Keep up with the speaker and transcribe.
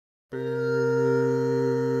Our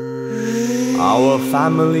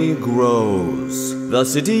family grows. The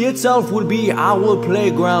city itself will be our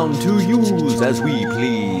playground to use as we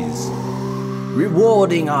please,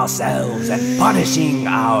 rewarding ourselves and punishing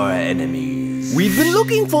our enemies. We've been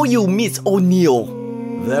looking for you, Miss O'Neill.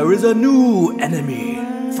 There is a new enemy,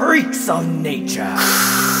 freaks of nature.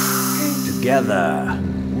 Together,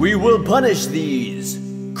 we will punish these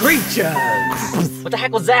creatures. What the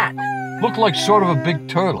heck was that? Looked like sort of a big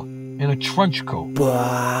turtle in a trench coat.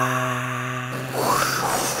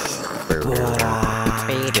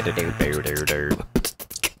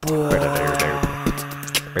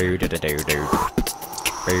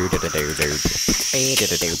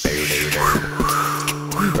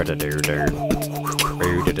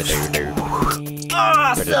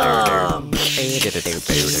 Awesome!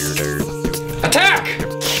 Attack!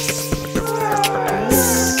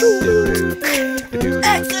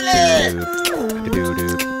 Excellent!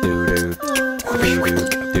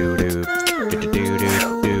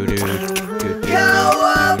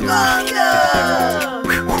 Cowabunga!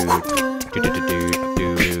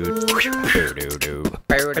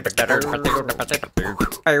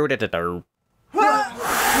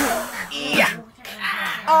 Yeah.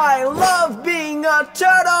 I love being a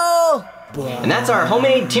turtle! And that's our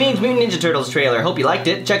homemade Teenage Mutant Ninja Turtles trailer. Hope you liked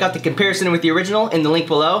it. Check out the comparison with the original in the link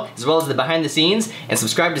below, as well as the behind the scenes, and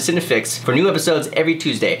subscribe to CineFix for new episodes every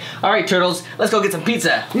Tuesday. Alright, Turtles, let's go get some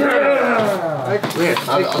pizza.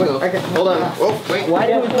 I'll go. Hold on. Oh, wait. Why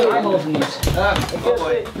do we put eyeballs in these? Oh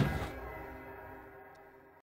boy.